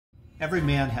Every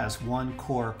man has one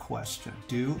core question.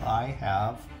 Do I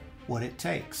have what it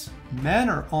takes? Men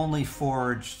are only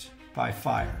forged by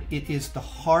fire. It is the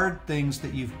hard things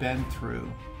that you've been through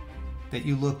that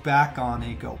you look back on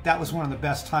and you go, that was one of the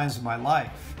best times of my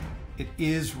life. It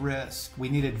is risk. We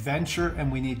need adventure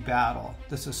and we need battle.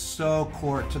 This is so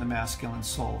core to the masculine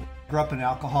soul. I grew up in an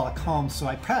alcoholic home, so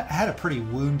I had a pretty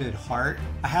wounded heart.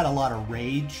 I had a lot of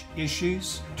rage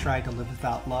issues. Tried to live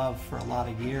without love for a lot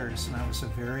of years, and I was a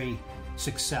very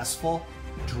successful,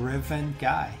 driven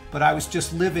guy. But I was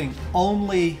just living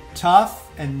only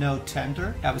tough and no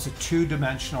tender. I was a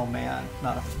two-dimensional man,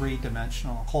 not a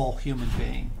three-dimensional whole human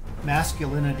being.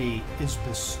 Masculinity is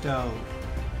bestowed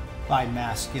by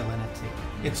masculinity.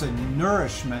 It's a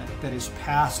nourishment that is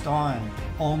passed on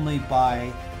only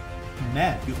by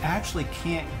men. You actually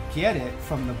can't get it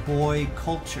from the boy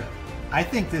culture. I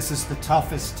think this is the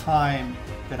toughest time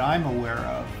that I'm aware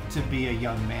of to be a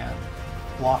young man.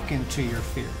 Walk into your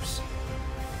fears.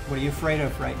 What are you afraid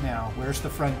of right now? Where's the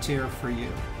frontier for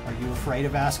you? Are you afraid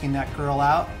of asking that girl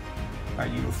out? Are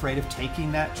you afraid of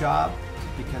taking that job?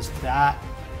 Because that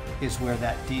is where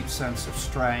that deep sense of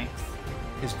strength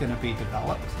is going to be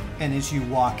developed. And as you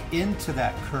walk into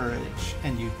that courage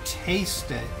and you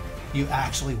taste it, you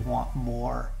actually want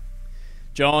more.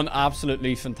 John,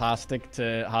 absolutely fantastic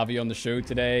to have you on the show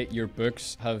today. Your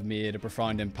books have made a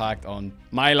profound impact on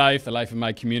my life, the life of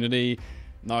my community,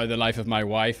 now the life of my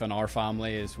wife and our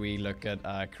family as we look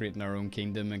at creating our own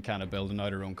kingdom and kind of building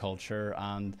out our own culture.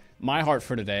 And my heart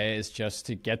for today is just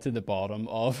to get to the bottom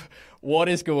of what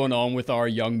is going on with our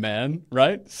young men,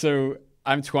 right? So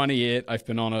I'm 28. I've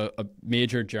been on a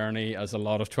major journey, as a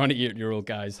lot of 28-year-old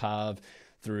guys have,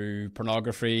 through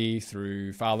pornography,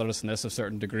 through fatherlessness of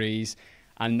certain degrees.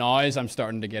 And now as I'm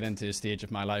starting to get into a stage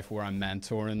of my life where I'm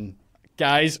mentoring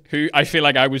guys who I feel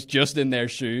like I was just in their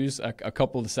shoes a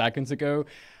couple of seconds ago,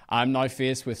 I'm now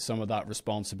faced with some of that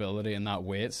responsibility and that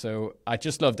weight. So I'd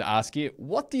just love to ask you,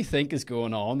 what do you think is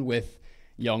going on with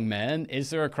young men? Is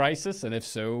there a crisis? And if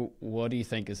so, what do you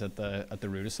think is at the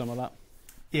root of some of that?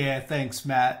 Yeah, thanks,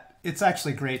 Matt. It's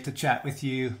actually great to chat with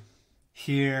you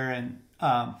here. And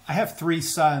I have 3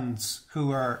 sons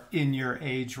who are in your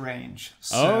age range.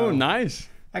 So oh, nice.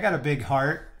 I got a big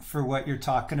heart for what you're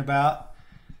talking about.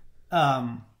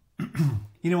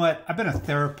 You know what? I've been a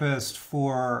therapist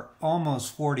for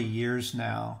almost 40 years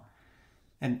now.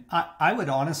 And I would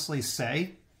honestly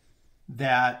say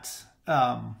that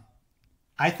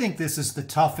I think this is the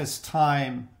toughest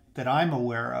time that I'm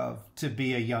aware of to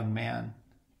be a young man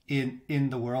in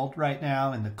the world right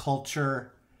now, in the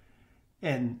culture.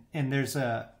 And there's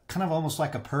a kind of almost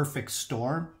like a perfect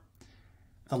storm.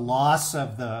 The loss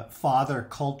of the father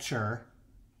culture,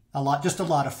 just a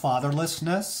lot of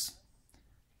fatherlessness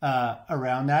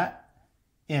around that.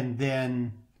 And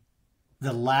then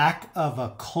the lack of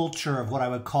a culture of what I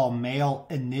would call male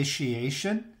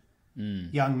initiation.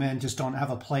 Young men just don't have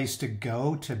a place to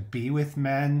go to be with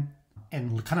men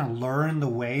and kind of learn the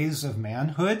ways of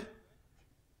manhood.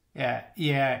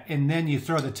 Yeah. And then you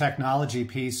throw the technology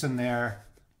piece in there,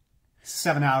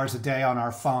 7 hours a day on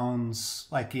our phones,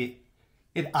 like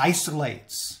it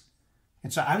isolates.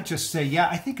 And so I would just say, yeah,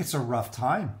 I think it's a rough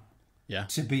time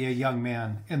to be a young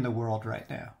man in the world right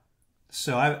now.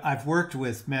 So I've worked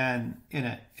with men in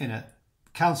a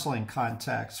counseling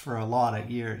context for a lot of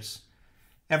years.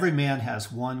 Every man has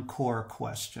one core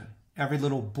question. Every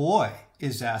little boy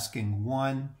is asking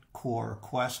one core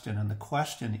question. And the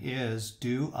question is,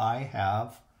 do I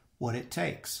have what it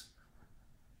takes?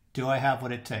 Do I have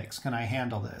what it takes? Can I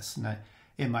handle this? And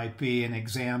it might be an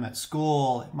exam at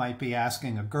school. It might be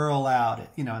asking a girl out,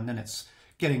 and then it's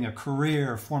getting a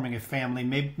career, forming a family,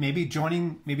 maybe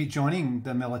joining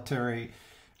the military.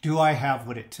 Do I have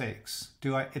what it takes?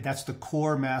 That's the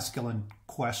core masculine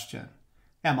question.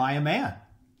 Am I a man?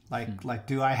 Like,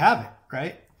 do I have it?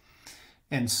 Right?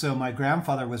 And so my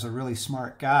grandfather was a really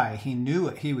smart guy. He knew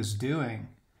what he was doing.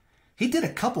 He did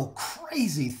a couple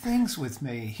crazy things with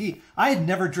me. I had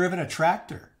never driven a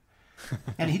tractor.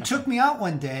 And he took me out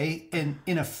one day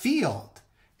in a field,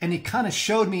 and he kind of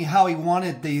showed me how he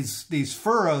wanted these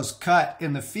furrows cut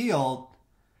in the field.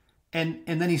 And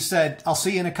then he said, I'll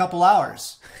see you in a couple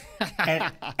hours.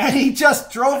 And he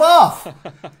just drove off.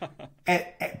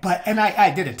 And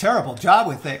I did a terrible job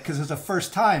with it because it was the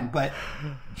first time, but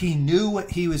he knew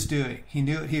what he was doing. He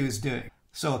knew what he was doing.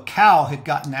 So a cow had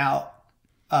gotten out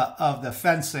of the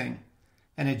fencing,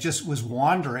 and it just was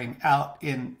wandering out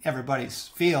in everybody's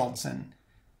fields. And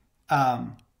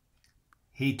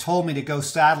he told me to go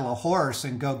saddle a horse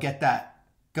and go get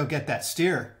that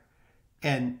steer.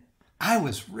 And I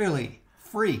was really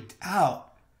freaked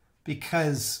out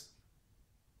because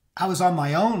I was on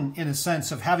my own in a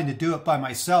sense of having to do it by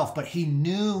myself, but he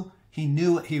knew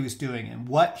what he was doing. And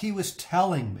what he was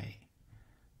telling me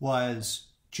was,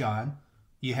 John,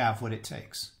 you have what it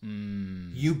takes.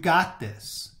 You got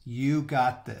this. You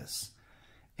got this.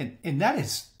 And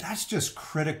that's just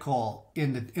critical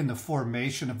in the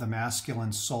formation of the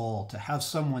masculine soul, to have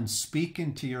someone speak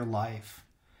into your life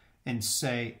and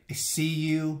say, I see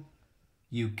you,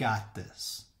 you got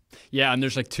this. Yeah, and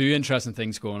there's like two interesting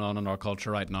things going on in our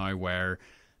culture right now where,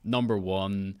 number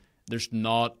one, there's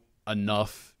not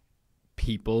enough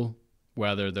people,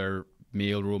 whether they're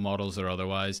male role models or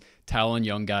otherwise, telling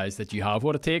young guys that you have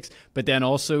what it takes. But then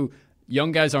also,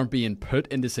 young guys aren't being put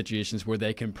into situations where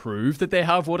they can prove that they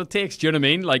have what it takes. Do you know what I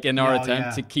mean? Like in our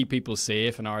attempt to keep people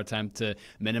safe, in our attempt to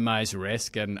minimize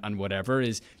risk and whatever,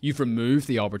 is you've removed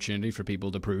the opportunity for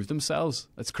people to prove themselves.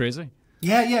 That's crazy.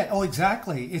 Yeah. Oh,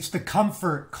 exactly. It's the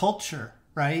comfort culture,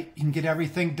 right? You can get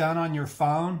everything done on your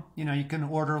phone. You know, you can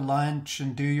order lunch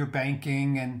and do your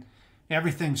banking and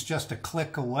everything's just a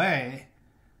click away.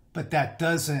 But that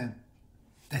doesn't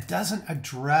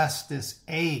address this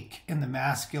ache in the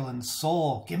masculine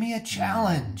soul. Give me a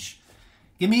challenge.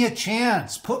 Give me a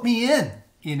chance. Put me in.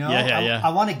 You know, I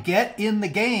want to get in the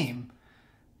game.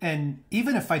 And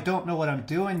even if I don't know what I'm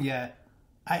doing yet,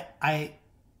 I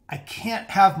can't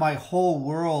have my whole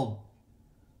world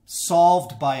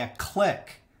solved by a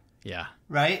click. Yeah.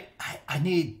 Right? I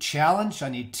need challenge. I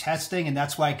need testing. And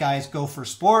that's why guys go for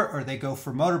sport, or they go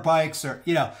for motorbikes, or,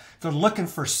 you know, they're looking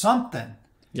for something.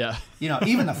 Yeah. You know,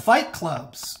 even the fight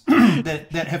clubs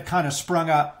that have kind of sprung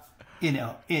up, you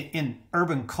know, in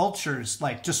urban cultures,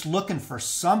 like just looking for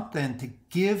something to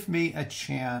give me a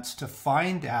chance to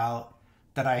find out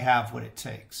that I have what it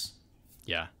takes.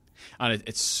 Yeah. And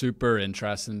it's super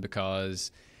interesting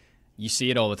because you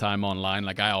see it all the time online.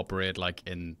 Like I operate like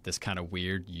in this kind of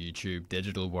weird YouTube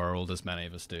digital world, as many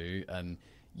of us do. And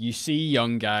you see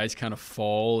young guys kind of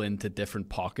fall into different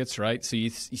pockets, right? So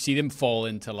you see them fall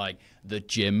into like the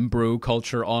gym bro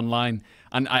culture online.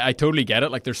 And I totally get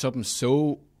it. Like there's something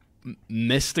so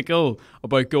mystical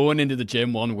about going into the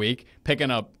gym one week,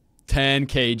 picking up 10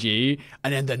 kg,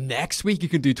 and then the next week you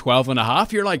can do 12 and a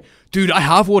half. You're like, dude, I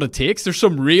have what it takes. There's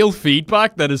some real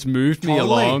feedback that has moved me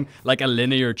along like a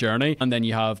linear journey. And then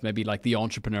you have maybe like the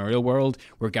entrepreneurial world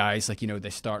where guys like, you know, they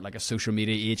start like a social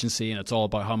media agency and it's all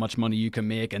about how much money you can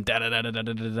make and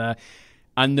da-da-da-da-da-da-da.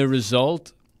 And the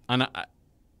result, and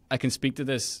I can speak to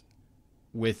this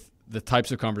with the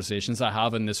types of conversations I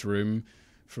have in this room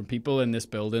from people in this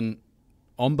building,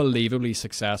 unbelievably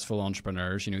successful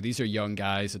entrepreneurs. You know, these are young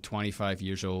guys at 25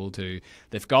 years old who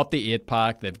they've got the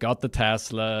 8-pack, they've got the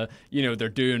Tesla, you know, they're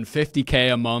doing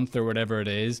 50K a month or whatever it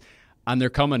is. And they're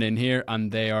coming in here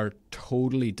and they are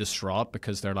totally distraught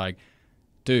because they're like,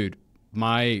 dude,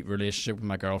 my relationship with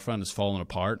my girlfriend is falling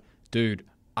apart. Dude,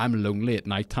 I'm lonely at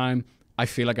nighttime. I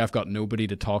feel like I've got nobody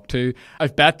to talk to.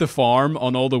 I've bet the farm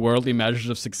on all the worldly measures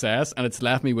of success and it's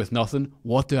left me with nothing.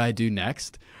 What do I do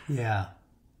next? Yeah.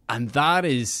 And that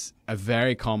is a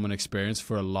very common experience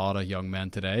for a lot of young men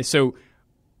today. So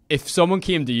if someone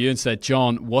came to you and said,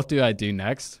 John, what do I do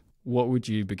next? What would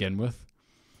you begin with?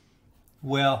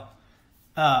 Well,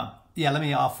 let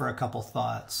me offer a couple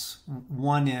thoughts.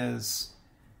 One is,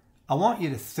 I want you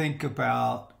to think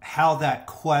about how that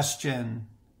question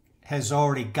has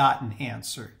already gotten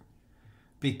answered.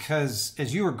 Because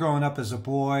as you were growing up as a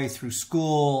boy through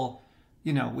school,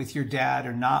 you know, with your dad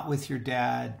or not with your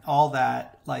dad, all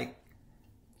that, like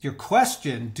your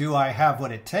question, do I have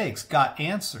what it takes, got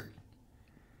answered.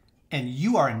 And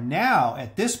you are now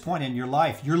at this point in your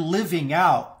life, you're living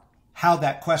out how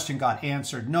that question got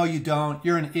answered. No, you don't.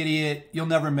 You're an idiot. You'll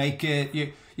never make it.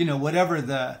 You know, whatever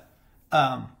the,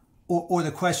 or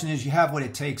the question is, you have what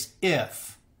it takes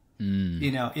if,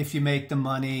 you know, if you make the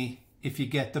money, if you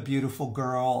get the beautiful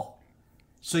girl.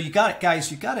 So you got it,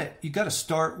 guys. You got to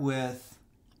start with,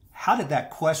 how did that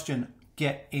question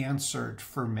get answered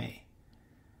for me?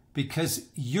 Because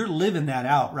you're living that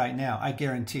out right now. I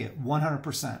guarantee it,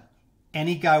 100%.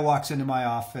 Any guy walks into my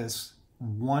office,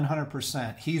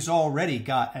 100%. He's already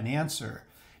got an answer.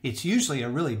 It's usually a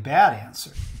really bad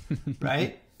answer,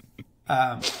 right?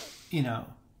 You know,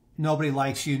 nobody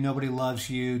likes you, nobody loves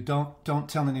you. Don't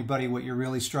tell anybody what you're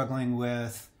really struggling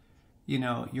with. You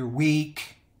know, you're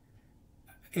weak.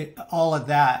 All of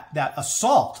that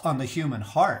assault on the human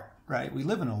heart, right? We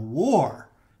live in a war,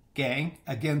 gang,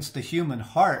 against the human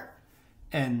heart.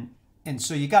 And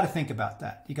so you got to think about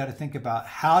that. You got to think about,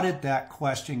 how did that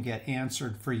question get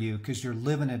answered for you? Because you're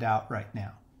living it out right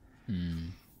now.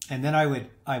 And then I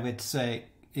would say,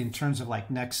 in terms of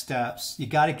like next steps, you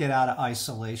got to get out of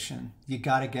isolation. You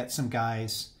got to get some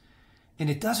guys And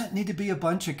it doesn't need to be a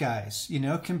bunch of guys.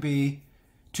 It can be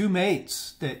two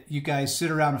mates that you guys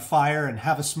sit around a fire and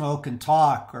have a smoke and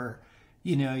talk, or,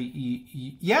 you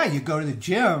go to the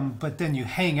gym, but then you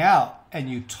hang out and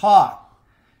you talk.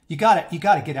 You got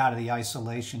to get out of the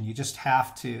isolation. You just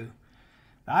have to.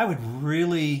 I would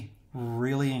really,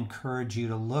 really encourage you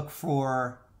to look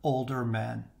for older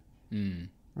men,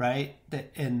 right?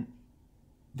 And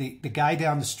the guy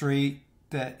down the street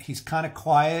that he's kind of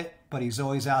quiet, but he's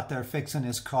always out there fixing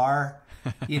his car,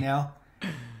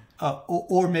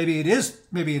 or maybe it is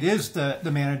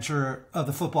the manager of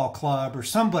the football club or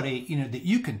somebody, that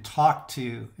you can talk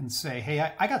to and say,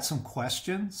 hey, I got some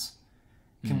questions.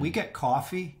 Can we get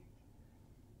coffee?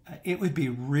 It would be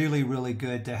really, really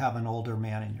good to have an older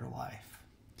man in your life.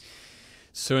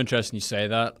 So interesting you say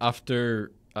that.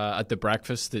 After at the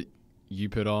breakfast that you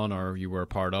put on, or you were a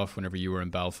part of whenever you were in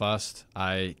Belfast,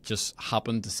 I just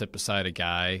happened to sit beside a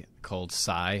guy called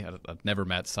Cy. I'd never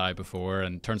met Cy before,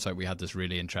 and turns out we had this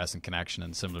really interesting connection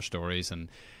and similar stories, and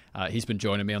he's been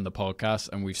joining me on the podcast,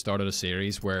 and we've started a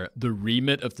series where the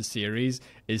remit of the series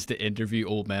is to interview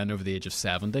old men over the age of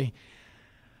 70.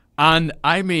 And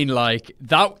I mean, like,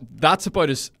 that's about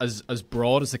as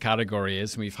broad as the category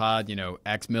is. We've had,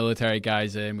 ex-military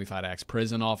guys in, we've had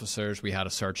ex-prison officers, we had a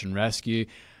search and rescue.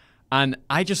 And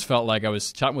I just felt like, I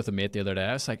was chatting with a mate the other day,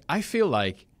 I was like, I feel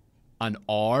like an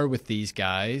hour with these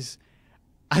guys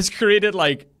has created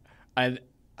like a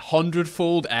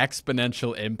 100-fold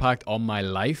exponential impact on my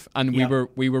life. And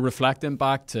we were reflecting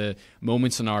back to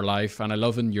moments in our life. And I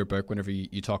love in your book, whenever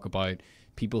you talk about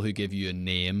people who give you a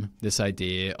name, this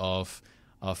idea of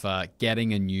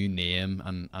getting a new name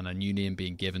and a new name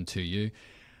being given to you.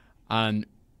 And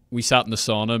we sat in the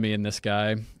sauna, me and this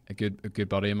guy, a good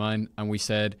buddy of mine, and we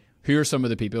said, who are some of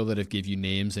the people that have give you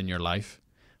names in your life?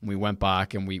 And we went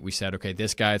back and we said, okay,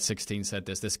 this guy at 16 said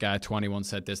this guy at 21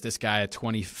 said this guy at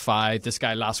 25, this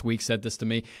guy last week said this to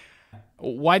me.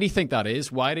 Why do you think that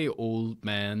is? Why do old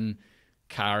men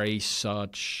carry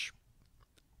such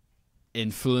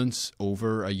influence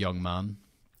over a young man?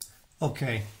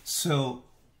 Okay, so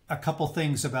a couple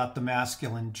things about the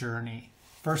masculine journey.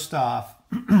 First off,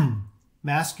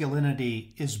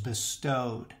 masculinity is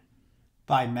bestowed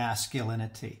by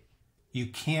masculinity. You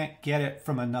can't get it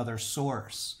from another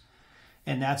source.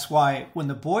 And that's why when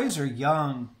the boys are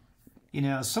young,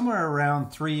 somewhere around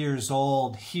 3 years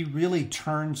old, he really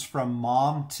turns from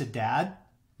mom to dad.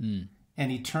 And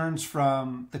he turns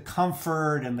from the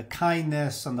comfort and the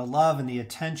kindness and the love and the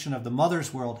attention of the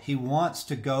mother's world. He wants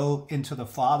to go into the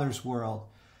father's world,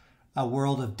 a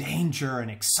world of danger and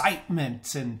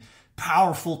excitement and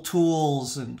powerful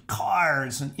tools and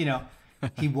cars. And,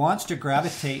 he wants to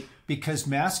gravitate, because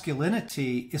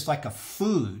masculinity is like a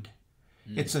food.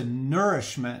 It's a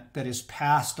nourishment that is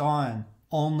passed on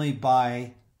only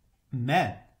by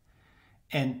men.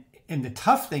 And the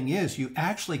tough thing is, you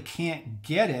actually can't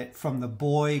get it from the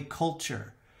boy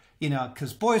culture,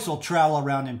 because boys will travel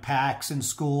around in packs in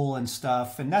school and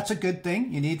stuff. And that's a good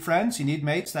thing. You need friends, you need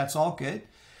mates. That's all good.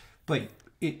 But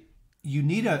you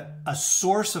need a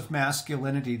source of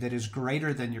masculinity that is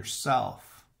greater than yourself.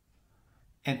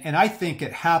 And I think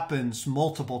it happens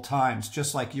multiple times,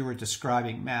 just like you were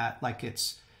describing, Matt. Like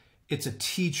it's a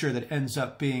teacher that ends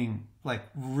up being like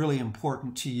really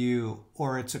important to you,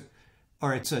 or it's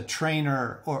a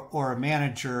trainer or a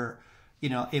manager.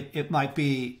 It might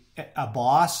be a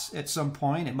boss at some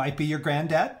point. It might be your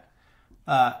granddad.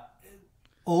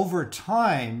 Over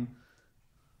time,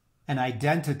 an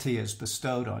identity is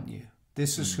bestowed on you.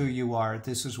 This is who you are.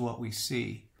 This is what we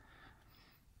see.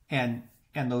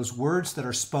 And those words that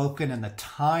are spoken and the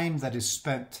time that is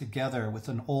spent together with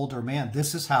an older man,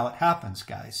 this is how it happens,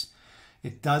 guys.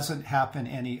 It doesn't happen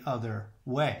any other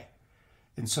way.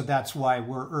 And so that's why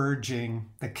we're urging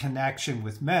the connection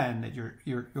with men that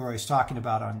you're always talking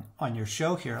about on your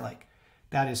show here. Like,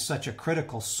 that is such a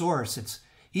critical source. It's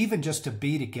even just to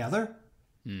be together.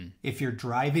 If you're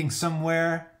driving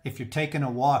somewhere, if you're taking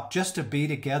a walk, just to be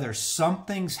together,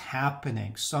 something's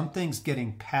happening. Something's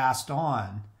getting passed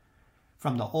on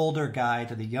from the older guy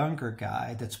to the younger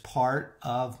guy that's part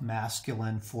of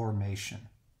masculine formation.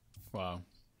 Wow.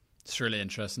 It's really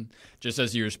interesting. Just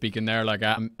as you were speaking there, like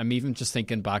I'm even just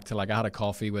thinking back to, like, I had a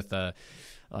coffee with an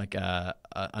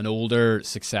older,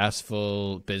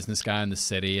 successful business guy in the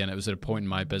city, and it was at a point in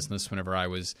my business whenever I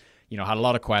was, had a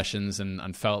lot of questions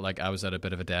and felt like I was at a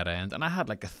bit of a dead end. And I had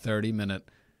like a 30-minute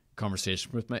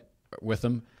conversation with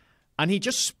him, and he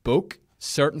just spoke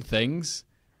certain things.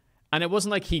 And it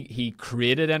wasn't like he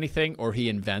created anything or he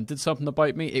invented something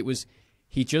about me. It was,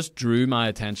 he just drew my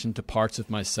attention to parts of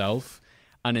myself.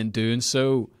 And in doing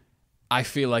so, I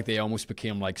feel like they almost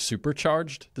became like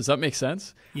supercharged. Does that make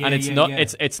sense? Yeah, and yeah.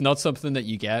 it's not something that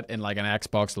you get in like an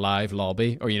Xbox Live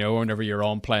lobby, or whenever you're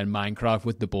on playing Minecraft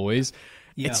with the boys.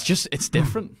 Yeah. It's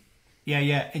different.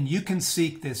 Yeah. And you can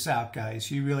seek this out, guys.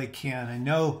 You really can.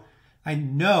 I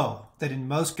know that in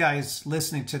most guys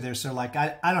listening to this are like,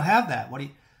 I don't have that.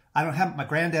 I don't have, my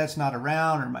granddad's not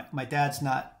around, or my dad's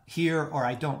not here, or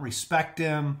I don't respect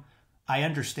him. I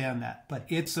understand that, but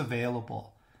it's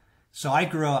available. So I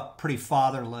grew up pretty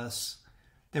fatherless.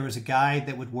 There was a guy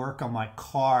that would work on my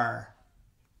car.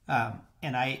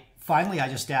 And I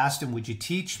just asked him, would you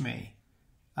teach me?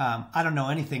 I don't know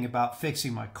anything about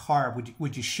fixing my car.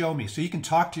 Would you show me? So you can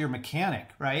talk to your mechanic,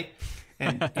 right?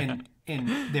 And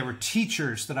there were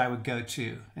teachers that I would go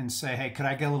to and say, hey, could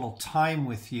I get a little time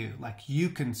with you? Like you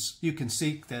can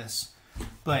seek this.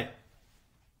 But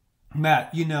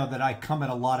Matt, you know that I come at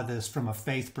a lot of this from a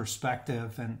faith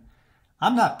perspective, and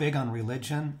I'm not big on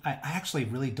religion. I actually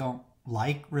really don't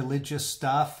like religious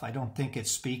stuff. I don't think it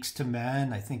speaks to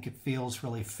men. I think it feels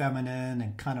really feminine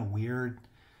and kind of weird.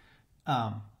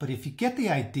 But if you get the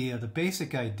idea, the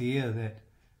basic idea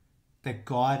that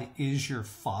God is your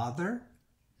father,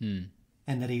 and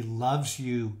that he loves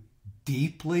you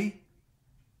deeply,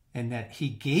 and that he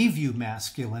gave you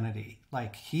masculinity,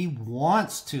 like he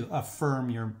wants to affirm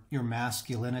your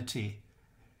masculinity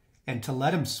and to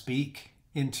let him speak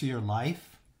into your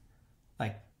life,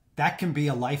 like that can be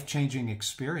a life-changing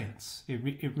experience.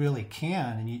 It really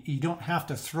can. And you don't have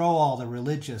to throw all the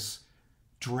religious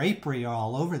drapery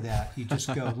all over that. You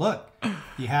just go, look,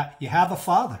 you have a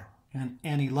father,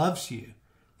 and he loves you,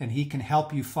 and he can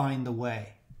help you find the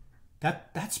way.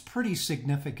 That's pretty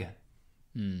significant.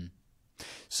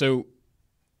 So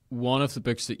one of the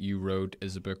books that you wrote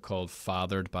is a book called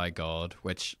Fathered by God,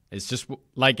 which is just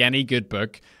like any good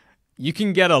book. You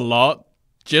can get a lot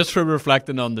just from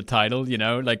reflecting on the title,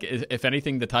 like if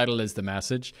anything, the title is the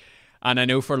message. And I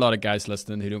know for a lot of guys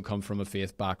listening who don't come from a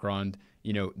faith background,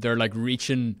 they're like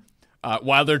reaching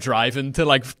while they're driving to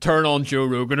like turn on Joe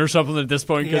Rogan or something at this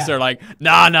point, because they're like,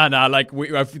 nah, like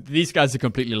these guys have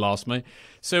completely lost me.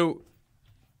 So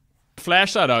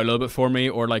flesh that out a little bit for me,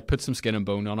 or like put some skin and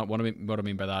bone on it. What I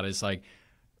mean by that is like,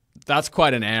 that's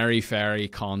quite an airy-fairy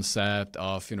concept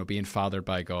of, being fathered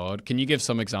by God. Can you give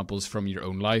some examples from your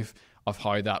own life of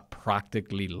how that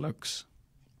practically looks?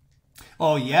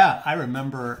 Oh yeah, I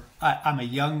remember. I'm a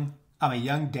young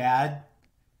dad,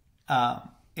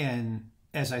 and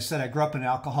as I said, I grew up in an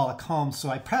alcoholic home, so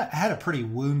I had a pretty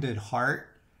wounded heart.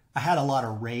 I had a lot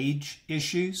of rage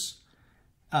issues,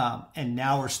 and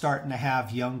now we're starting to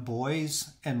have young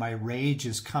boys, and my rage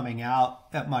is coming out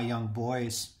at my young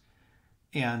boys.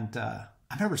 And I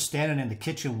remember standing in the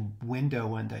kitchen window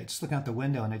one day, just looking out the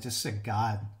window, and I just said,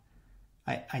 God,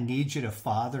 I need you to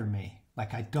father me.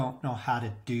 Like, I don't know how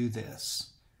to do this.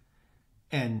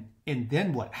 And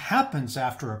then what happens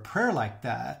after a prayer like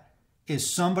that is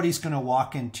somebody's going to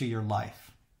walk into your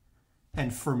life.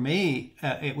 And for me,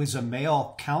 it was a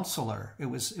male counselor. It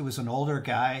was an older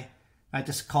guy. I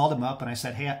just called him up and I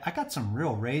said, hey, I got some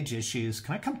real rage issues.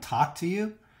 Can I come talk to you?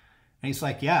 And he's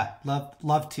like, yeah,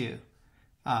 love to.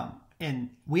 And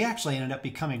we actually ended up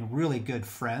becoming really good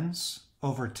friends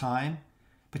over time.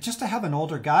 But just to have an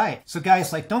older guy. So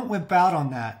guys, like, don't wimp out on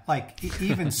that. Like,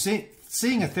 even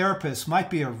seeing a therapist might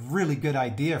be a really good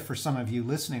idea for some of you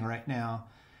listening right now.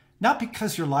 Not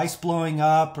because your life's blowing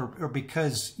up or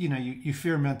because, you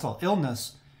fear mental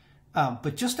illness,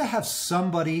 but just to have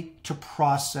somebody to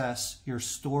process your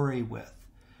story with.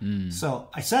 So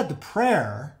I said the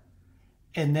prayer,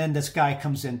 and then this guy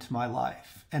comes into my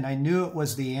life. And I knew it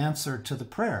was the answer to the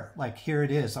prayer. Like, here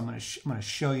it is. I'm going to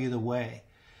show you the way.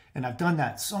 And I've done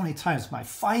that so many times. My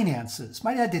finances.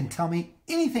 My dad didn't tell me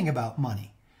anything about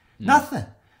money. Nothing.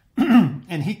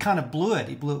 And he kind of blew it.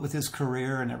 He blew it with his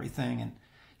career and everything. And,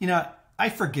 I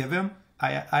forgive him.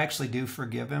 I actually do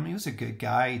forgive him. He was a good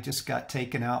guy. He just got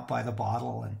taken out by the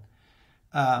bottle.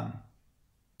 And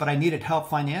but I needed help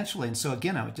financially. And so,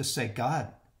 again, I would just say,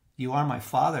 God, you are my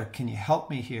father. Can you help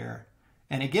me here?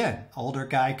 And again, older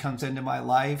guy comes into my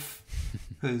life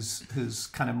who's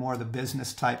kind of more the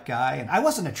business type guy. And I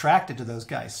wasn't attracted to those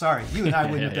guys. Sorry. You and I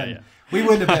wouldn't have been, we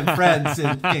wouldn't have been friends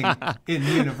in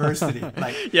university.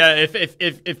 Like, yeah,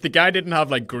 if the guy didn't have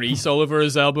like grease all over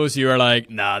his elbows, you were like,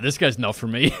 nah, this guy's not for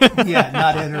me. Yeah,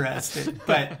 not interested.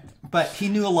 But he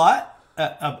knew a lot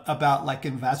about like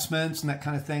investments and that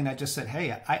kind of thing. And I just said,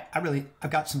 hey,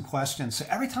 I've got some questions. So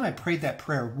every time I prayed that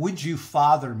prayer, would you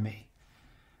father me?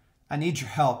 I need your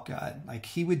help, God. Like,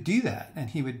 he would do that, and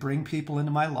he would bring people into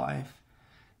my life.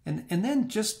 And then,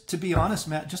 just to be honest,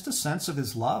 Matt, just a sense of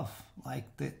his love,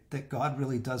 like that God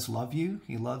really does love you.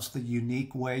 He loves the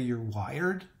unique way you're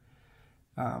wired,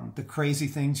 the crazy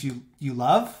things you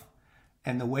love,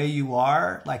 and the way you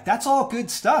are. Like, that's all good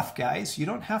stuff, guys. You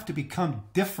don't have to become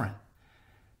different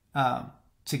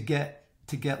to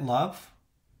get love,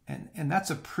 and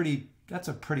that's a pretty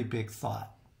big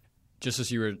thought. Just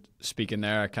as you were speaking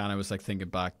there, I kind of was like thinking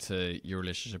back to your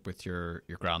relationship with your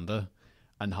granda,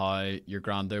 and how your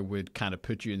granda would kind of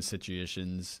put you in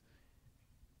situations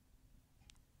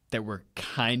that were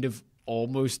kind of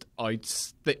almost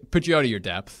that put you out of your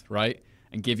depth, right?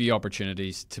 And give you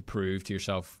opportunities to prove to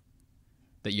yourself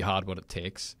that you had what it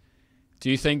takes. Do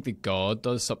you think that God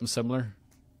does something similar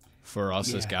for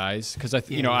us as guys? Because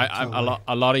totally.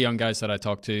 A lot of young guys that I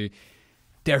talk to,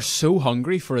 they're so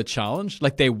hungry for a challenge.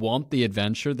 Like, they want the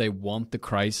adventure, they want the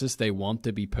crisis, they want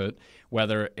to be put,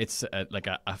 whether it's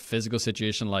a physical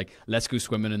situation like let's go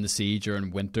swimming in the sea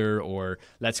during winter, or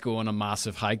let's go on a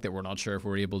massive hike that we're not sure if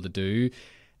we're able to do.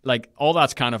 Like, all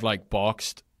that's kind of like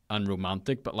boxed and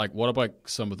romantic, but like, what about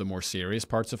some of the more serious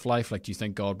parts of life? Like, do you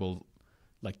think God will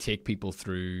like take people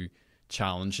through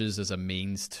challenges as a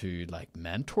means to like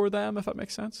mentor them, if that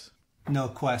makes sense? No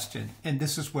question. And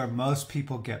this is where most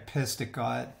people get pissed at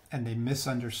God and they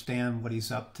misunderstand what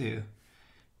he's up to.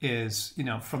 Is,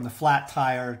 from the flat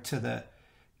tire to the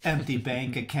empty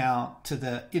bank account to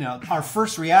the, our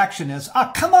first reaction is,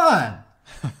 oh, come on.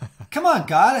 Come on,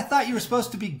 God. I thought you were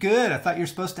supposed to be good. I thought you were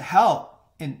supposed to help.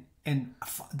 And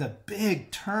the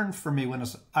big turn for me when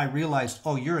I realized,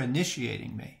 oh, you're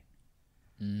initiating me.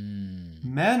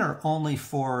 Men are only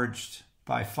forged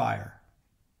by fire.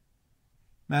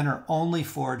 Men are only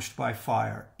forged by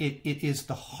fire. It is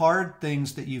the hard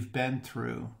things that you've been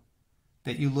through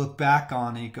that you look back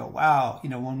on and you go, wow,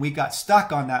 when we got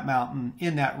stuck on that mountain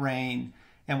in that rain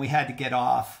and we had to get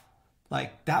off,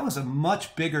 like, that was a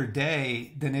much bigger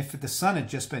day than if the sun had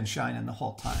just been shining the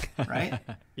whole time, right?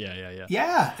 Yeah.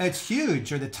 Yeah, it's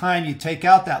huge. Or the time you take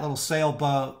out that little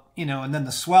sailboat, and then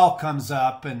the swell comes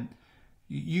up and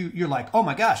you're like, oh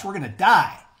my gosh, we're going to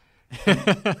die.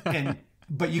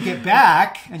 But you get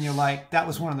back and you're like, that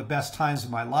was one of the best times of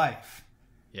my life.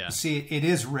 Yeah. You see, it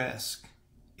is risk.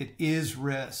 It is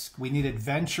risk. We need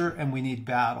adventure and we need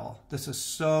battle. This is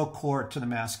so core to the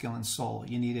masculine soul.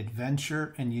 You need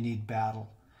adventure and you need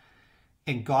battle.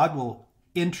 And God will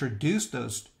introduce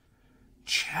those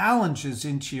challenges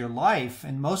into your life.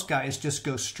 And most guys just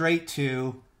go straight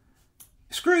to,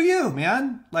 screw you,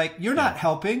 man. Like, you're not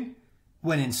helping.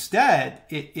 When instead,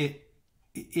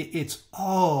 it's,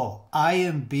 oh, I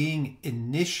am being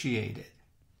initiated.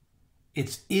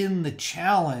 It's in the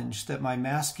challenge that my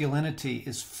masculinity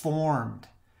is formed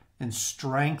and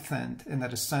strengthened, and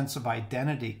that a sense of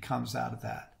identity comes out of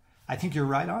that. I think you're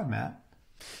right on, Matt.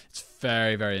 It's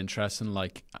very, very interesting.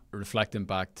 Like, reflecting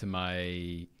back to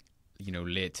my,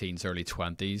 late teens, early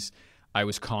 20s, I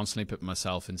was constantly putting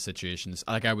myself in situations,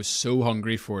 like, I was so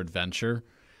hungry for adventure.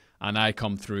 And I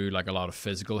come through like a lot of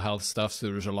physical health stuff. So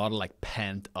there's a lot of like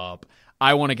pent up.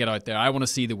 I want to get out there. I want to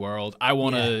see the world. I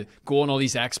want to go on all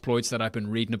these exploits that I've been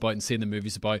reading about and seeing the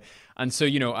movies about. And so,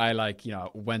 I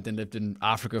went and lived in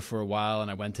Africa for a while,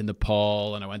 and I went to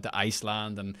Nepal, and I went to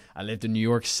Iceland, and I lived in New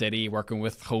York City working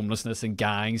with homelessness and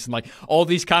gangs and like all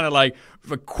these kind of like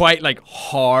quite like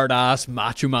hard ass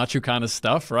macho kind of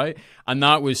stuff. Right. And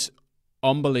that was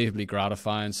unbelievably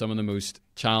gratifying. Some of the most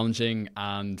challenging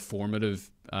and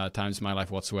formative times in my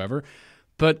life whatsoever.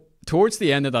 But towards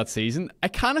the end of that season, I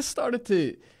kind of started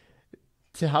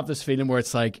to have this feeling where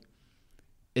it's like,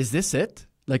 is this it?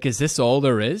 Like, is this all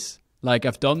there is? Like,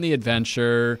 I've done the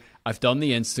adventure, I've done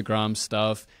the Instagram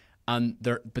stuff,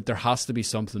 but there has to be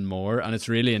something more. And it's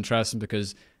really interesting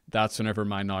because that's whenever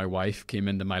my now wife came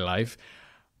into my life.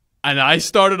 And I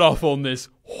started off on this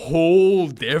whole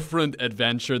different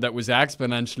adventure that was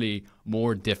exponentially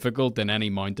more difficult than any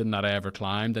mountain that I ever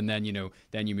climbed. And then,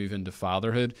 then you move into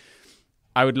fatherhood.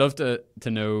 I would love to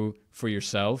know for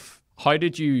yourself, how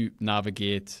did you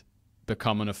navigate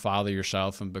becoming a father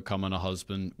yourself and becoming a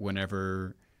husband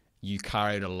whenever you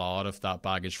carried a lot of that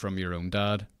baggage from your own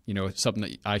dad? Something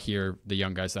that I hear the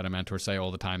young guys that I mentor say all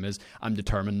the time is, I'm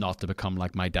determined not to become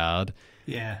like my dad.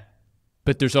 Yeah.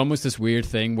 But there's almost this weird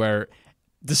thing where,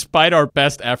 despite our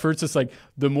best efforts, it's like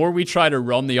the more we try to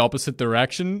run the opposite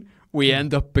direction, we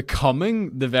end up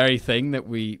becoming the very thing that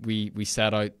we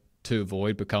set out to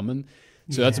avoid becoming.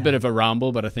 So that's a bit of a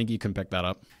ramble, but I think you can pick that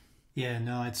up. Yeah,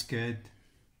 no, it's good.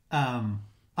 I'm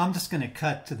just going to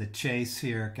cut to the chase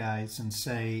here, guys, and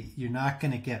say you're not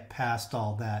going to get past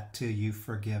all that till you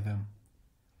forgive him.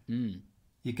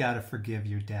 You got to forgive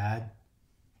your dad.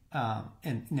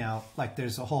 And now, like,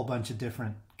 there's a whole bunch of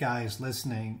different guys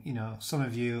listening. You know, some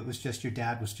of you, it was just your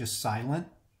dad was just silent.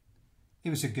 He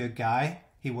was a good guy.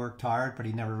 He worked hard, but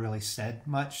he never really said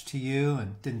much to you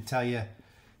and didn't tell you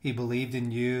he believed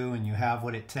in you and you have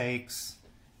what it takes,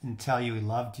 and tell you he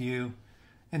loved you.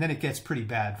 And then it gets pretty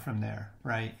bad from there,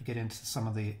 right? You get into some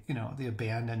of the, you know, the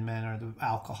abandonment or the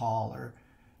alcohol or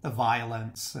the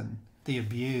violence and the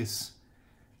abuse.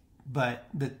 But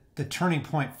the turning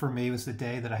point for me was the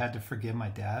day that I had to forgive my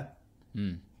dad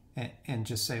and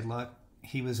just say, look,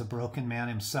 he was a broken man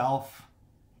himself,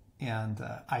 and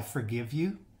I forgive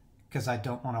you because I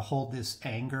don't want to hold this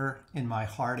anger in my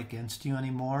heart against you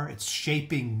anymore. It's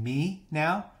shaping me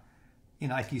now. You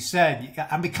know, like you said,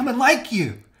 I'm becoming like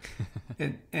you.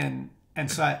 and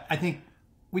so I think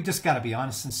we just got to be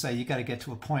honest and say you got to get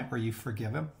to a point where you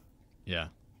forgive him. Yeah.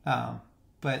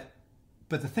 But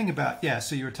the thing about,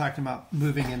 so you were talking about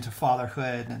moving into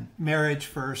fatherhood and marriage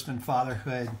first and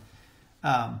fatherhood.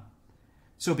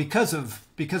 So because of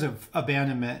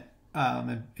abandonment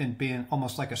and being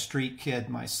almost like a street kid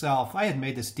myself, I had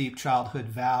made this deep childhood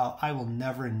vow: I will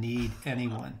never need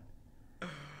anyone.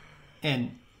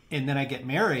 And then I get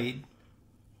married,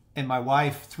 and my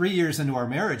wife, 3 years into our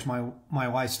marriage, my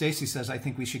wife Stacy says, I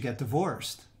think we should get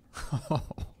divorced.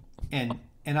 And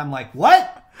I'm like,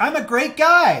 what? I'm a great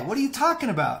guy. What are you talking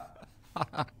about?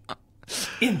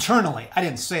 Internally, I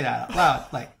didn't say that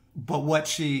out loud. But what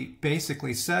she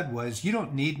basically said was, you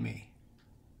don't need me.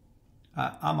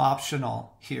 I'm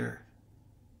optional here.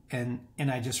 And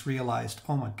I just realized,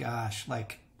 oh my gosh,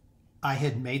 like, I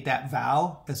had made that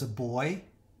vow as a boy.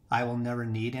 I will never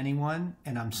need anyone.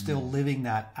 And I'm still living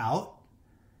that out.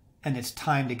 And it's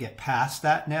time to get past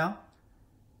that now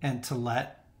and to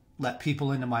let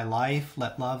people into my life,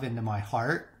 let love into my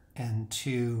heart, and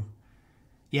to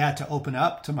open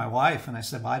up to my wife. And I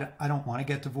said, well, I don't want to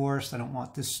get divorced. I don't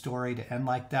want this story to end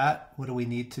like that. What do we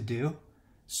need to do?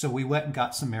 So we went and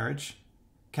got some marriage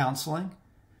counseling.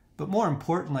 But more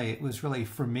importantly, it was really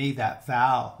for me that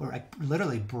vow, or like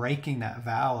literally breaking that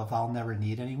vow of I'll never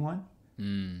need anyone,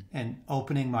 and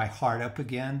opening my heart up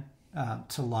again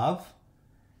to love.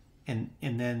 And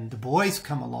then the boys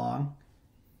come along.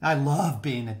 I love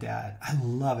being a dad. I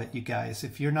love it, you guys.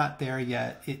 If you're not there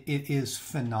yet, it is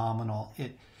phenomenal.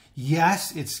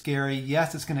 Yes, it's scary.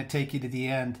 Yes, it's going to take you to the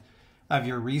end of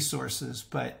your resources,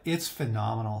 but it's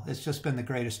phenomenal. It's just been the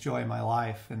greatest joy of my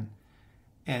life.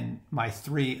 And my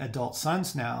 3 adult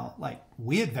sons now, like,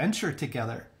 we adventure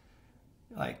together.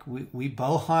 Like, we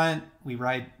bow hunt, we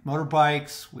ride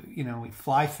motorbikes, we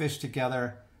fly fish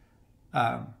together.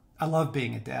 I love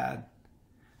being a dad.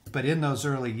 But in those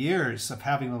early years of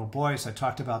having little boys, I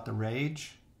talked about the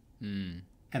rage. And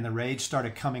the rage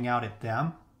started coming out at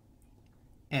them.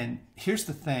 And here's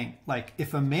the thing, like,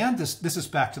 if a man, this is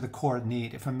back to the core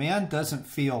need, if a man doesn't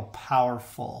feel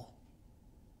powerful,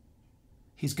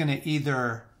 he's going to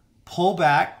either pull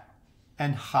back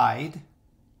and hide.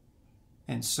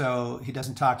 And so he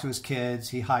doesn't talk to his kids,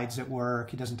 he hides at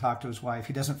work, he doesn't talk to his wife,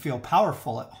 he doesn't feel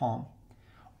powerful at home.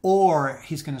 Or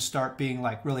he's going to start being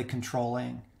like really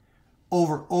controlling,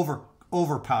 over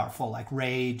powerful, like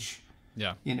rage,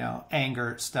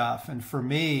 anger stuff. And for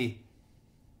me,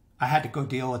 I had to go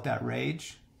deal with that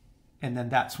rage. And then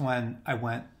that's when I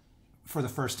went for the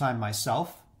first time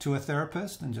myself to a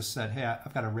therapist and just said, hey,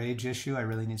 I've got a rage issue I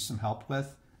really need some help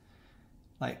with.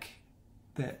 Like,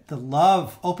 the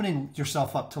love, opening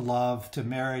yourself up to love, to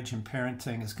marriage and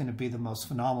parenting is going to be the most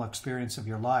phenomenal experience of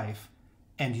your life.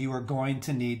 And you are going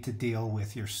to need to deal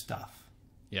with your stuff.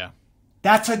 Yeah.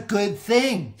 That's a good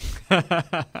thing. I've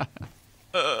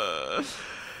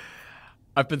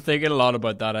been thinking a lot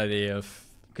about that idea of,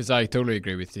 because I totally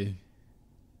agree with you.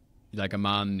 Like, a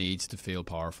man needs to feel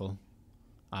powerful.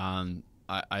 And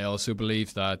I also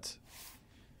believe that,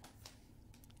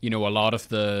 a lot of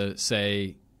the,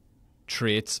 say,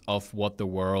 traits of what the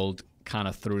world kind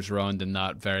of throws around in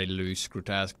that very loose,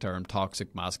 grotesque term,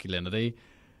 toxic masculinity,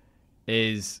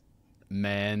 is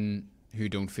men who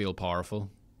don't feel powerful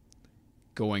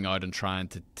going out and trying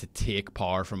to take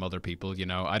power from other people.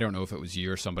 I don't know if it was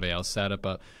you or somebody else said it,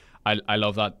 but I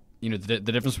love that. The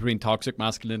difference between toxic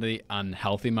masculinity and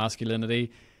healthy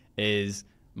masculinity is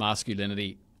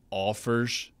masculinity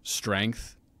offers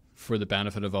strength for the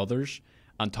benefit of others,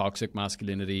 and toxic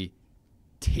masculinity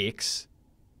takes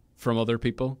from other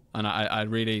people. And I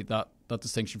really, that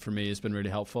distinction for me has been really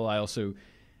helpful.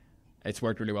 It's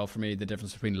worked really well for me. The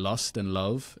difference between lust and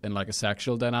love in like a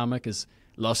sexual dynamic is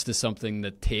lust is something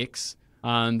that takes.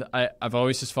 And I've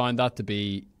always just found that to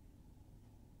be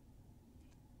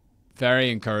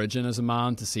very encouraging as a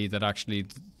man, to see that actually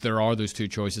there are those two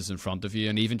choices in front of you.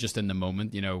 And even just in the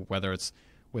moment, whether it's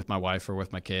with my wife or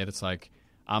with my kid. It's like,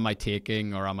 am I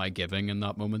taking or am I giving in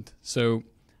that moment? So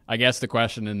I guess the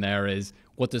question in there is,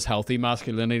 what does healthy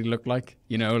masculinity look like?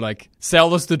 You know, like,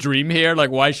 sell us the dream here.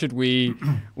 Like, why should we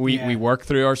work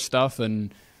through our stuff,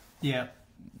 and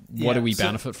what do we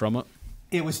benefit from it?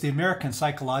 It was the American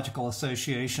Psychological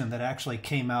Association that actually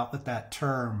came out with that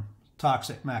term,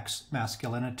 toxic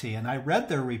masculinity. And I read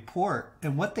their report,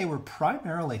 and what they were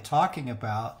primarily talking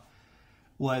about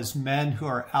was men who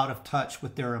are out of touch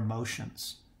with their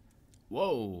emotions.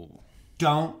 Whoa.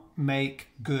 Don't make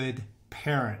good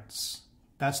parents.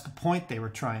 That's the point they were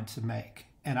trying to make.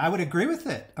 And I would agree with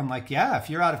it. I'm like, yeah, if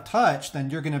you're out of touch, then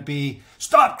you're going to be,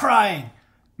 stop crying,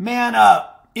 man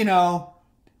up, you know.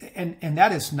 And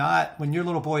that is not, when your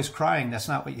little boy's crying, that's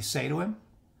not what you say to him.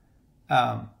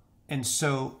 And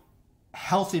so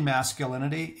healthy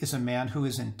masculinity is a man who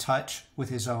is in touch with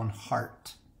his own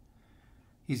heart.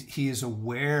 He is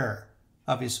aware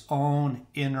of his own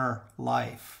inner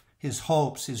life, his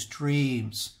hopes, his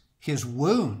dreams, his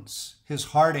wounds, his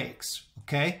heartaches,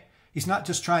 okay? He's not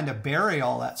just trying to bury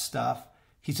all that stuff.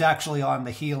 He's actually on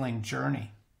the healing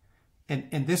journey.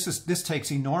 And this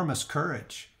takes enormous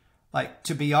courage. Like,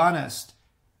 to be honest,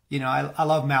 you know, I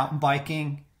love mountain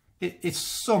biking. It's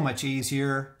so much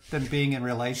easier than being in a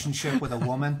relationship with a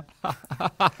woman.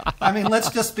 I mean,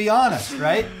 let's just be honest,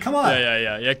 right? Come on.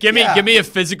 Yeah. Give me a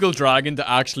physical dragon to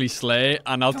actually slay,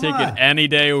 and I'll take it any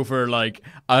day over like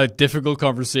a difficult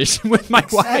conversation with my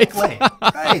wife. Exactly.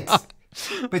 Right.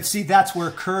 But see, that's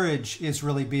where courage is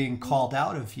really being called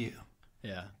out of you.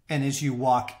 Yeah. And as you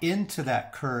walk into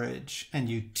that courage and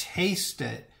you taste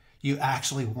it, you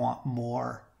actually want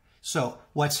more. So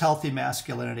what's healthy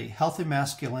masculinity? Healthy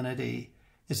masculinity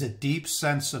is a deep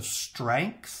sense of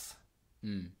strength.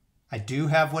 I do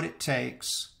have what it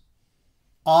takes,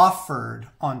 offered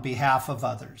on behalf of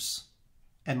others.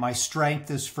 And my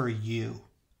strength is for you.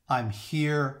 I'm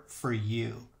here for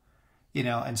you. You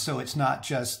know, and so it's not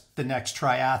just the next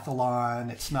triathlon.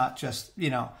 It's not just,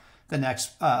 you know, the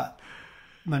next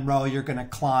Monroe you're going to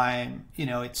climb. You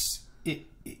know,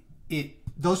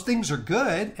 those things are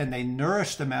good and they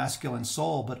nourish the masculine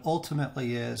soul, but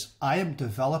ultimately is, I am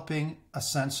developing a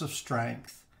sense of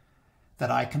strength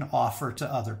that I can offer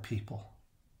to other people.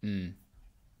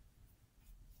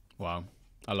 Wow.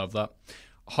 I love that.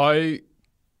 How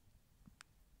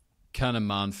can a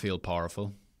man feel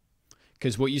powerful?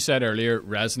 Because what you said earlier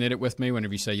resonated with me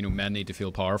whenever you say, you know, men need to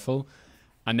feel powerful.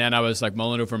 And then I was like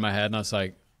mulling over in my head and I was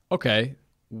like, okay,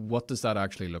 what does that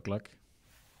actually look like?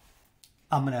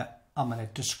 I'm gonna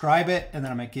describe it, and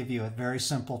then I'm gonna give you a very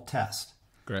simple test.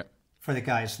 Great. For the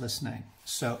guys listening.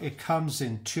 So it comes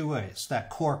in two ways. That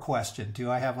core question,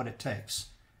 do I have what it takes?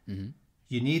 Mm-hmm.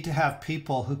 You need to have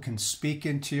people who can speak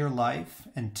into your life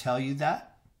and tell you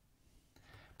that,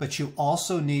 but you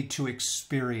also need to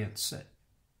experience it.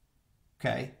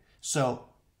 Okay? So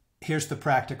here's the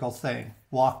practical thing.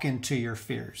 Walk into your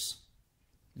fears.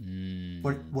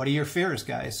 What are your fears,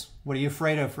 guys? What are you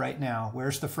afraid of right now?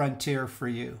 Where's the frontier for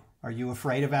you? Are you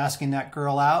afraid of asking that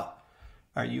girl out?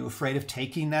 Are you afraid of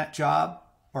taking that job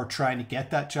or trying to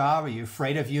get that job? Are you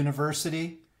afraid of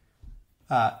university?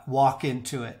 Walk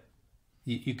into it.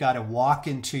 You got to walk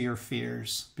into your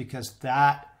fears, because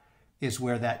that is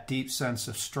where that deep sense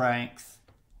of strength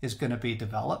is going to be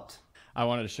developed. I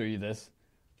wanted to show you this.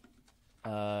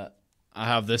 I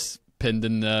have this pinned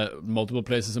in multiple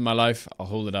places in my life. I'll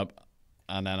hold it up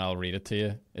and then I'll read it to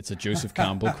you. It's a Joseph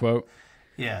Campbell quote.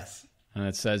 Yes. And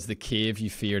it says, "The cave you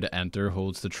fear to enter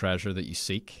holds the treasure that you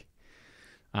seek."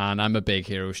 And I'm a big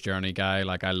hero's journey guy.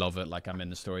 Like, I love it. Like, I'm in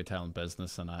the storytelling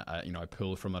business, and I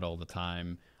pull from it all the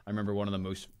time. I remember one of the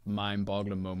most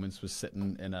mind-boggling moments was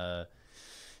sitting in a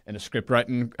script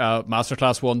writing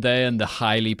masterclass one day, and the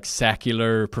highly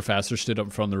secular professor stood up in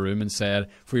front of the room and said,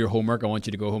 "For your homework, I want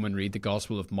you to go home and read the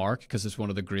Gospel of Mark, because it's one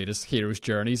of the greatest hero's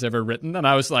journeys ever written." And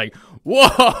I was like,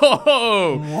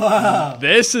 whoa, wow,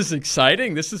 this is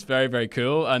exciting. This is very, very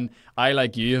cool. And I,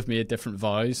 like you, have made different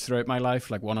vows throughout my life.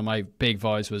 Like, one of my big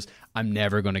vows was, I'm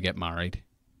never going to get married,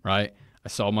 right? I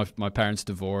saw my parents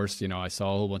divorced, I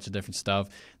saw a whole bunch of different stuff.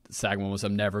 The second one was,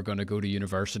 I'm never going to go to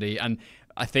university. And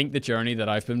I think the journey that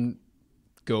I've been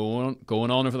going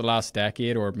on over the last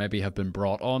decade, or maybe have been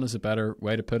brought on is a better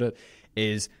way to put it,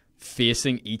 is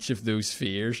facing each of those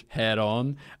fears head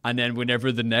on. And then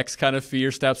whenever the next kind of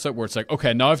fear steps up, where it's like,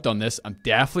 okay, now I've done this, I'm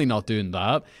definitely not doing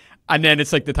that. And then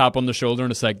it's like the tap on the shoulder,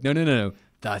 and it's like, no,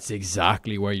 that's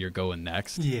exactly where you're going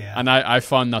next. Yeah. And I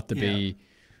found that to be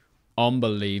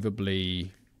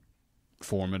unbelievably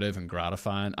formative and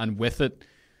gratifying. And with it,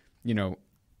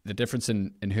 the difference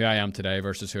in who I am today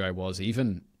versus who I was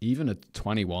even at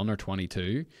 21 or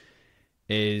 22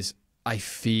 is I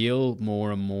feel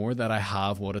more and more that I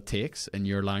have what it takes in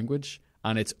your language.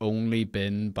 And it's only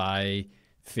been by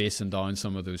facing down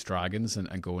some of those dragons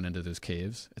and going into those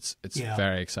caves. It's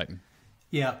very exciting.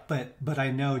 Yeah, but I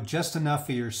know just enough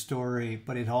of your story,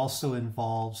 but it also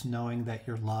involves knowing that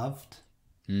you're loved.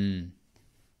 Mm.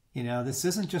 You know, this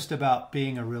isn't just about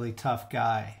being a really tough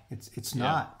guy. It's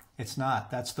not. Yeah. It's not.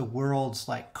 That's the world's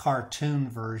like cartoon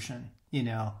version, you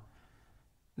know.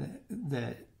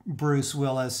 The Bruce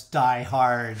Willis Die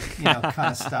Hard, you know,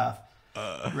 kind of stuff.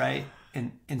 Right?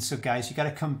 And so guys, you got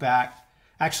to come back.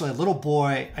 Actually, a little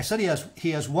boy, I said he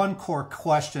has one core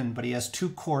question, but he has two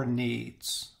core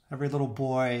needs. Every little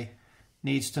boy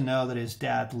needs to know that his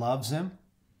dad loves him,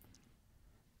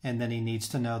 and then he needs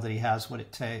to know that he has what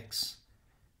it takes.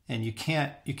 And you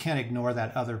can't ignore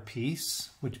that other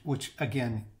piece, which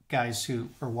again, guys who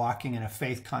are walking in a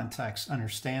faith context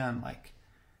understand, like,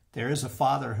 there is a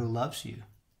father who loves you.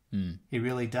 Mm. He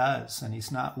really does. And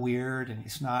he's not weird, and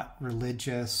he's not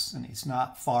religious, and he's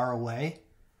not far away.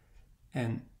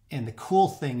 And the cool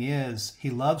thing is, he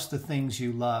loves the things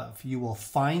you love. You will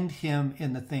find him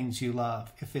in the things you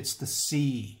love. If it's the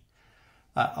sea,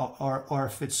 or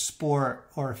if it's sport,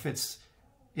 or if it's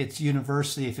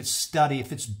university, if it's study,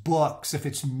 if it's books, if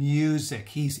it's music,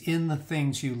 he's in the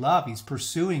things you love. He's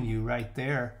pursuing you right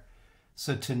there.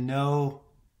 So to know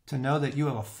that you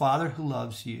have a father who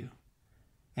loves you,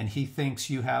 and he thinks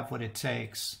you have what it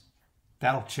takes,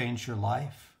 that'll change your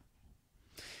life.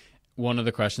 One of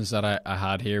the questions that I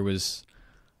had here was,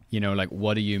 you know, like,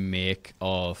 what do you make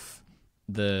of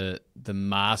the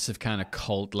massive kind of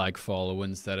cult-like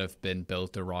followings that have been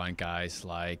built around guys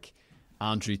like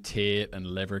Andrew Tate and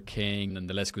Liver King, and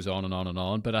the list goes on and on and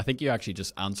on. But I think you actually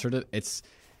just answered it. It's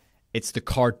the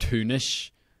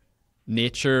cartoonish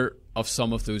nature of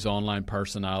some of those online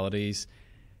personalities.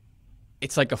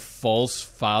 It's like a false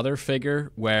father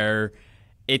figure where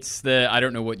it's I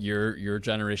don't know what your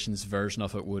generation's version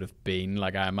of it would have been.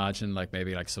 Like, I imagine like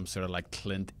maybe like some sort of like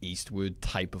Clint Eastwood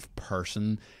type of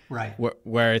person. Right.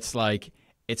 Where it's like,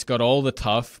 it's got all the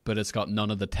tough, but it's got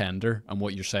none of the tender. And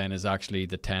what you're saying is actually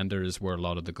the tender is where a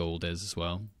lot of the gold is as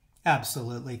well.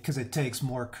 Absolutely, because it takes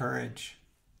more courage.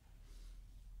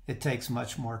 It takes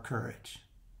much more courage.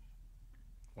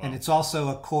 Wow. And it's also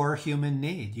a core human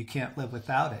need. You can't live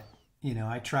without it. You know,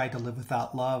 I tried to live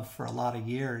without love for a lot of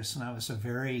years, and I was a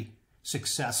very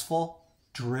successful,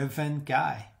 driven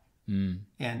guy. Mm.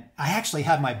 And I actually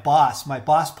had my boss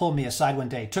pulled me aside one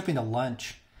day, took me to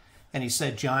lunch, and he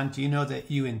said, "John, do you know that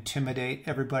you intimidate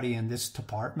everybody in this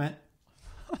department?"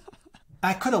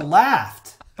 I could have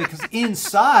laughed, because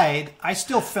inside I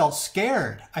still felt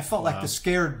scared. I felt like the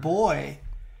scared boy,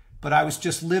 but I was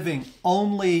just living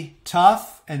only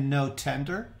tough and no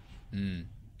tender. Mm.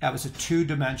 I was a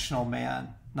two-dimensional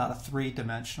man, not a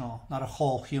three-dimensional, not a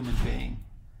whole human being.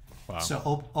 Wow.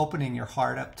 So opening your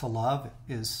heart up to love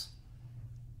is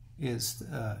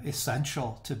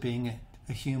essential to being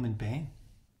a human being.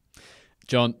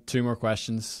 John, two more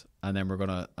questions, and then we're going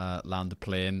to land the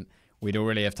plane. We don't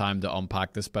really have time to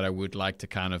unpack this, but I would like to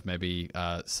kind of maybe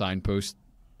signpost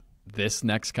this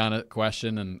next kind of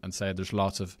question and say there's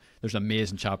an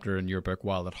amazing chapter in your book,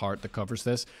 Wild at Heart, that covers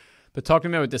this. But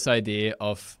talking about this idea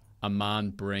of a man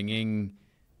bringing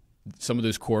some of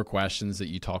those core questions that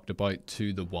you talked about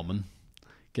to the woman.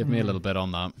 Give me a little bit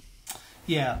on that.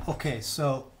 Yeah, okay.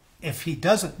 So if he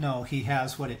doesn't know he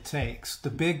has what it takes, the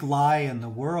big lie in the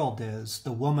world is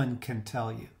the woman can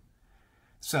tell you.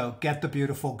 So get the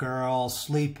beautiful girl,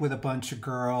 sleep with a bunch of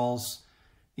girls,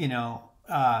 you know,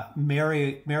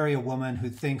 marry a woman who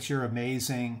thinks you're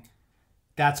amazing.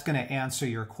 That's going to answer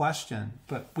your question.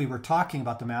 But we were talking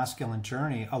about the masculine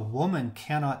journey. A woman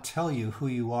cannot tell you who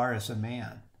you are as a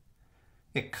man.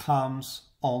 It comes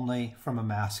only from a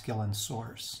masculine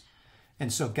source.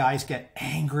 And so guys get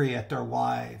angry at their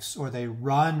wives, or they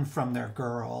run from their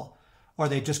girl, or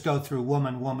they just go through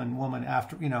woman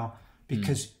after, you know,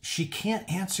 because she can't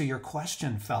answer your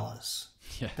question, fellas.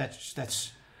 Yeah.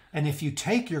 And if you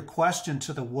take your question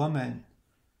to the woman,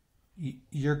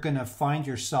 you're going to find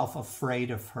yourself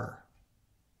afraid of her.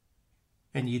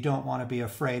 And you don't want to be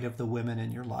afraid of the women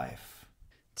in your life.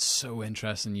 It's so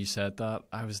interesting you said that.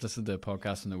 I was listening to a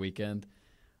podcast on the weekend.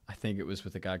 I think it was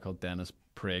with a guy called Dennis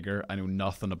Prager. I know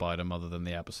nothing about him other than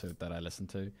the episode that I listened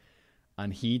to.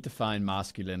 And he defined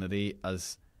masculinity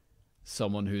as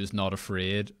someone who's not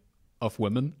afraid of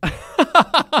women.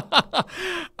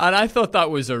 And I thought that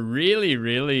was a really,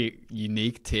 really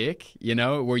unique take, you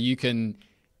know, where you can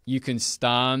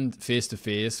stand face to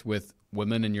face with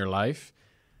women in your life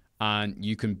and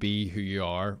you can be who you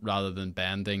are rather than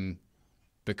bending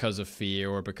because of fear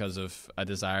or because of a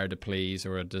desire to please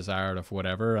or a desire of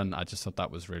whatever. And I just thought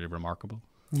that was really remarkable.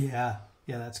 Yeah.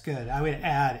 Yeah, that's good. I would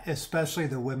add, especially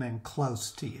the women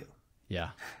close to you. Yeah.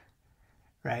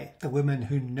 Right? The women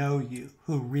who know you,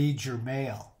 who read your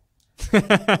mail.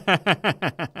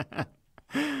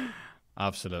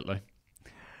 Absolutely.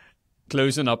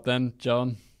 Closing up then,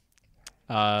 John,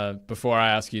 before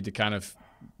I ask you to kind of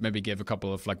maybe give a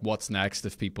couple of like what's next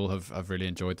if people have really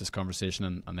enjoyed this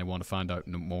conversation and they want to find out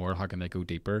more, how can they go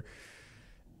deeper?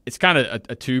 It's kind of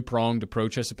a two-pronged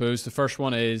approach, I suppose. The first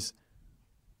one is,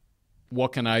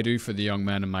 what can I do for the young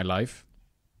men in my life?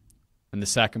 And the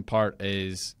second part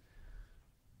is,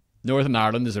 Northern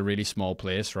Ireland is a really small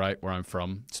place, right, where I'm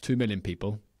from. It's 2 million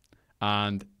people.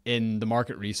 And in the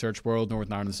market research world,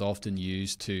 Northern Ireland is often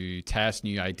used to test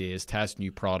new ideas, test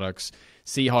new products,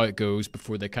 see how it goes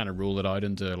before they kind of roll it out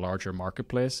into a larger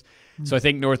marketplace. So I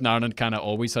think Northern Ireland kind of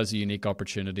always has a unique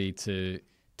opportunity to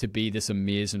be this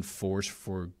amazing force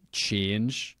for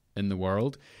change in the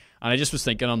world. And I just was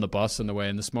thinking on the bus on the way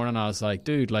in this morning, I was like,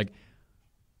 dude, like,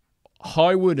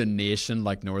 how would a nation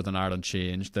like Northern Ireland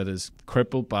change that is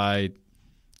crippled by,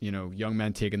 you know, young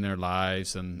men taking their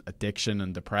lives and addiction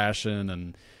and depression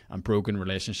and broken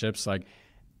relationships? Like,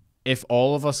 if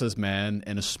all of us as men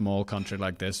in a small country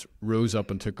like this rose up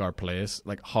and took our place,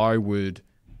 like, how would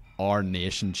our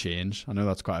nation change? I know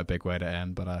that's quite a big way to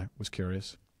end, but I was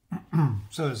curious.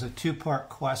 So it's a two-part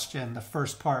question. The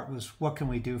first part was, what can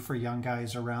we do for young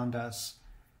guys around us?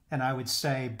 And I would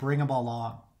say, bring them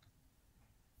along.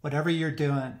 Whatever you're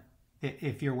doing,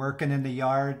 if you're working in the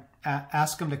yard,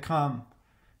 ask them to come.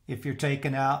 If you're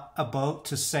taking out a boat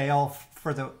to sail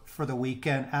for the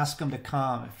weekend, ask them to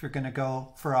come. If you're going to go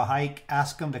for a hike,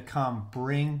 ask them to come.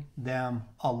 Bring them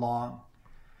along.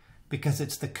 Because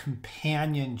it's the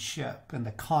companionship and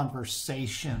the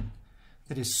conversation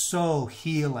that is so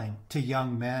healing to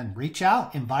young men. Reach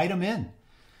out, invite them in.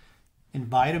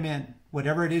 Invite them in.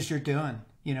 Whatever it is you're doing.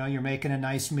 You know, you're making a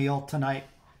nice meal tonight.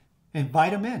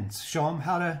 Invite them in. Show them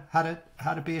how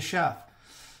to be a chef.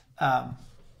 And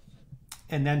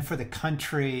then for the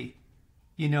country,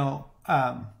 you know,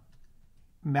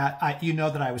 Matt, you know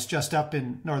that I was just up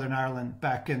in Northern Ireland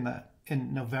back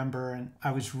in November, and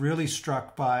I was really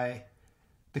struck by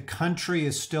the country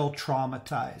is still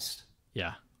traumatized.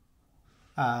 Yeah.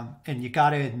 And you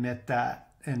got to admit that.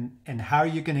 And how are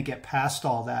you going to get past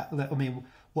all that? I mean,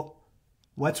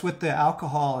 what's with the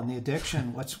alcohol and the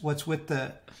addiction? What's with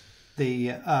the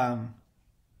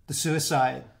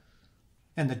suicide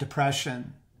and the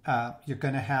depression? You're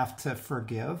going to have to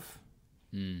forgive.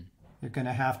 You're going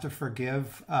to have to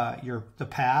forgive the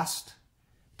past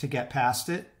to get past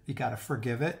it. You got to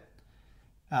forgive it,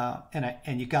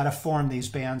 and you got to form these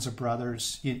bands of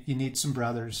brothers. You need some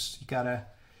brothers. You got to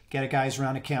get a guys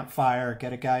around a campfire.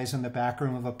 Get a guys in the back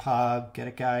room of a pub. Get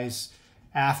a guys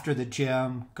after the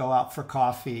gym. Go out for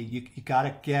coffee. You got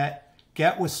to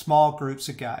get with small groups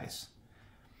of guys.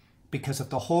 Because if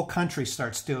the whole country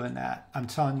starts doing that, I'm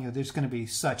telling you, there's going to be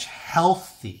such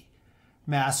healthy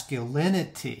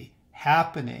masculinity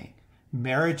happening.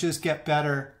 Marriages get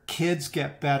better, kids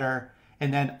get better,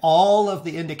 and then all of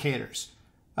the indicators.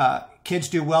 Kids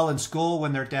do well in school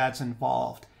when their dad's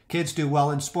involved. Kids do well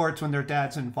in sports when their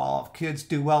dad's involved. Kids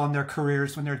do well in their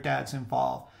careers when their dad's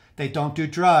involved. They don't do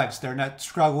drugs. They're not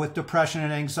struggle with depression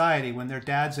and anxiety when their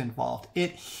dad's involved.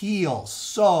 It heals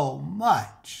so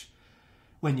much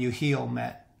when you heal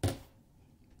men.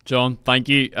 John, thank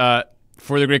you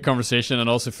for the great conversation and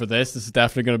also for this. This is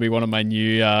definitely going to be one of my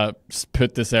new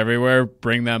put this everywhere,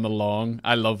 bring them along.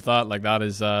 I love that. Like, that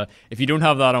is, if you don't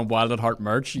have that on Wild at Heart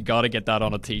merch, you got to get that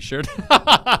on a t-shirt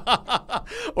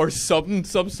or some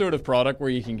sort of product where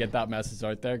you can get that message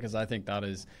out there, because I think that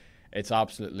is, it's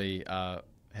absolutely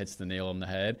hits the nail on the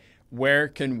head. Where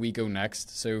can we go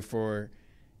next? So for,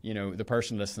 you know, the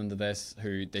person listening to this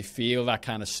who they feel that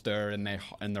kind of stir in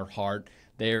their heart,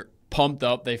 they're pumped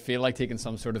up, they feel like taking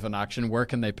some sort of an action, where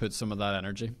can they put some of that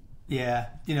energy? Yeah,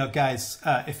 you know, guys,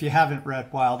 if you haven't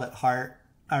read Wild at Heart,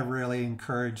 I really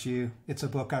encourage you. It's a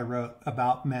book I wrote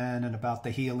about men and about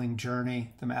the healing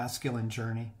journey, the masculine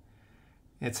journey.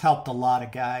 It's helped a lot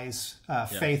of guys,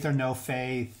 faith or no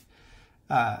faith,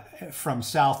 from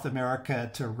South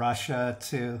America to Russia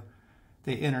to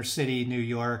the inner city, New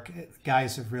York.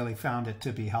 Guys have really found it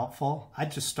to be helpful.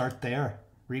 I'd just start there.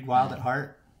 Read Wild at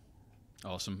Heart.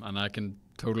 Awesome. And I can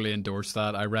totally endorse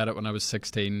that. I read it when I was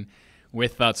 16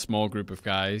 with that small group of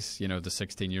guys, you know, the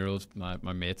 16-year-olds,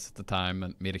 my mates at the time,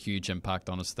 and made a huge impact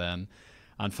on us then.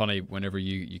 And funny, whenever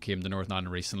you came to Northern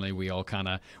Ireland recently, we all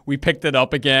we picked it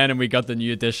up again and we got the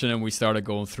new edition and we started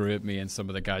going through it, me and some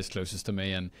of the guys closest to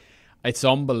me. And it's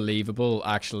unbelievable,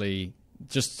 actually,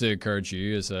 just to encourage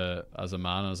you as a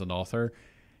man, as an author,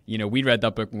 you know, we read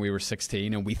that book when we were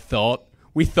 16 and we thought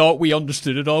we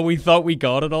understood it all. We thought we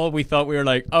got it all. We thought we were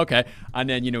like, okay. And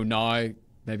then, you know, now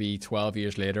maybe 12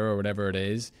 years later or whatever it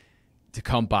is, to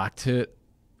come back to it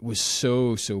was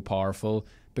so powerful,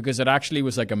 because it actually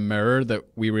was like a mirror that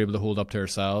we were able to hold up to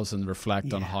ourselves and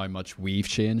reflect on how much we've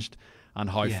changed and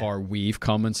how far we've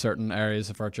come in certain areas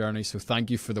of our journey. So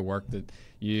thank you for the work that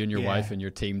you and your wife and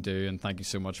your team do, and thank you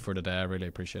so much for today. I really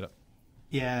appreciate it.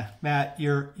 Yeah, Matt,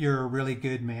 you're a really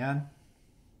good man,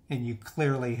 and you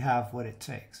clearly have what it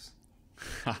takes.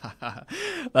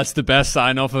 That's the best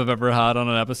sign off I've ever had on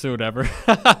an episode ever.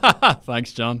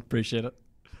 Thanks, John. Appreciate it.